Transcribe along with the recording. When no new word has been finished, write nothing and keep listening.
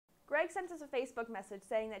Greg sent us a Facebook message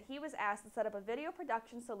saying that he was asked to set up a video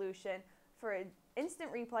production solution for an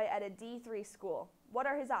instant replay at a D3 school. What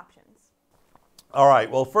are his options? All right,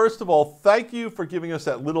 well, first of all, thank you for giving us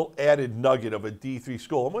that little added nugget of a D3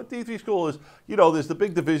 school. And what D3 school is, you know, there's the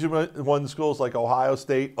big Division I schools like Ohio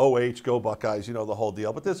State, OH, Go Buckeyes, you know, the whole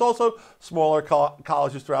deal. But there's also smaller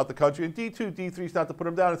colleges throughout the country. And D2, D3 is not to put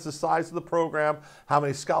them down. It's the size of the program, how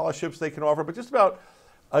many scholarships they can offer. But just about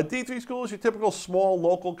a D3 school is your typical small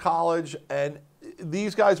local college. And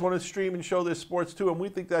these guys want to stream and show their sports too. And we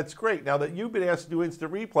think that's great. Now that you've been asked to do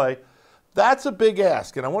instant replay, that's a big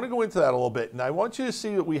ask, and I want to go into that a little bit. And I want you to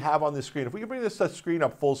see what we have on the screen. If we can bring this screen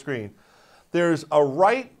up full screen, there's a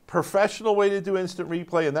right professional way to do instant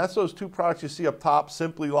replay, and that's those two products you see up top,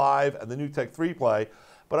 Simply Live and the NewTek 3Play.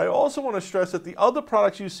 But I also want to stress that the other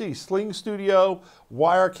products you see, Sling Studio,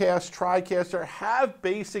 Wirecast, TriCaster, have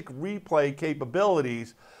basic replay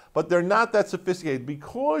capabilities, but they're not that sophisticated.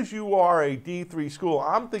 Because you are a D3 school,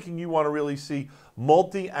 I'm thinking you want to really see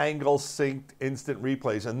multi-angle synced instant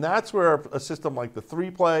replays. And that's where a system like the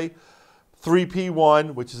 3Play,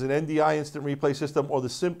 3P1, which is an NDI instant replay system, or the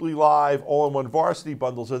Simply Live all-in-one varsity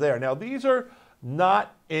bundles are there. Now, these are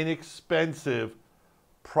not inexpensive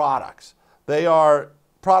products. They are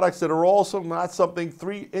products that are also not something,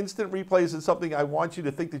 instant replays is something I want you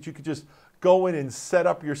to think that you could just go in and set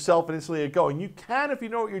up yourself and instantly get going. You can if you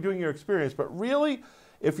know what you're doing, your experience, but really,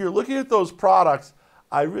 if you're looking at those products,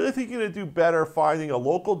 I really think you're going to do better finding a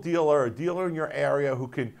local dealer, a dealer in your area who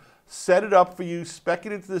can set it up for you, spec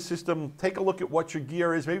it into the system, take a look at what your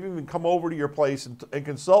gear is, maybe even come over to your place and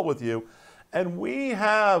consult with you. And we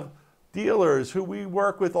have dealers who we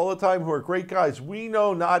work with all the time who are great guys. We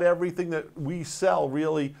know not everything that we sell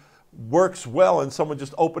really works well in someone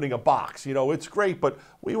just opening a box. You know, it's great, but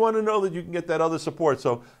we want to know that you can get that other support.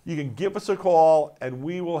 So you can give us a call and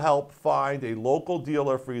we will help find a local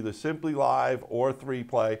dealer for either Simply Live or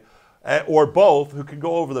 3Play or both, who can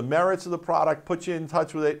go over the merits of the product, put you in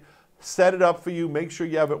touch with it, set it up for you, make sure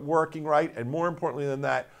you have it working right, and more importantly than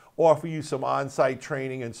that, offer you some on-site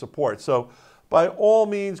training and support. So by all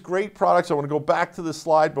means, great products. I want to go back to the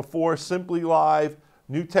slide before. Simply Live,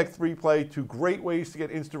 NewTek 3Play, two great ways to get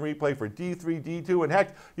instant replay for D3, D2, and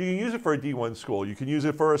heck, you can use it for a D1 school. You can use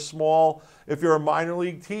it for a small, if you're a minor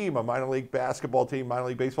league team, a minor league basketball team, minor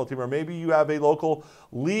league baseball team, or maybe you have a local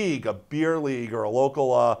league, a beer league, or a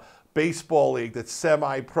local baseball league that's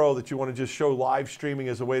semi-pro that you want to just show live streaming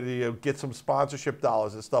as a way to get some sponsorship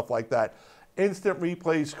dollars and stuff like that. Instant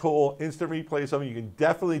replay is cool. Instant replay is something you can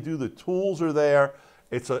definitely do. The tools are there.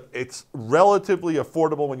 It's relatively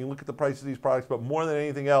affordable when you look at the price of these products, but more than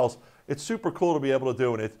anything else, it's super cool to be able to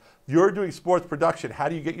do. And you're doing sports production. How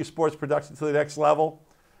do you get your sports production to the next level?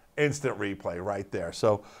 Instant replay right there.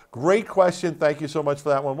 So great question. Thank you so much for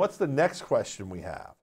that one. What's the next question we have?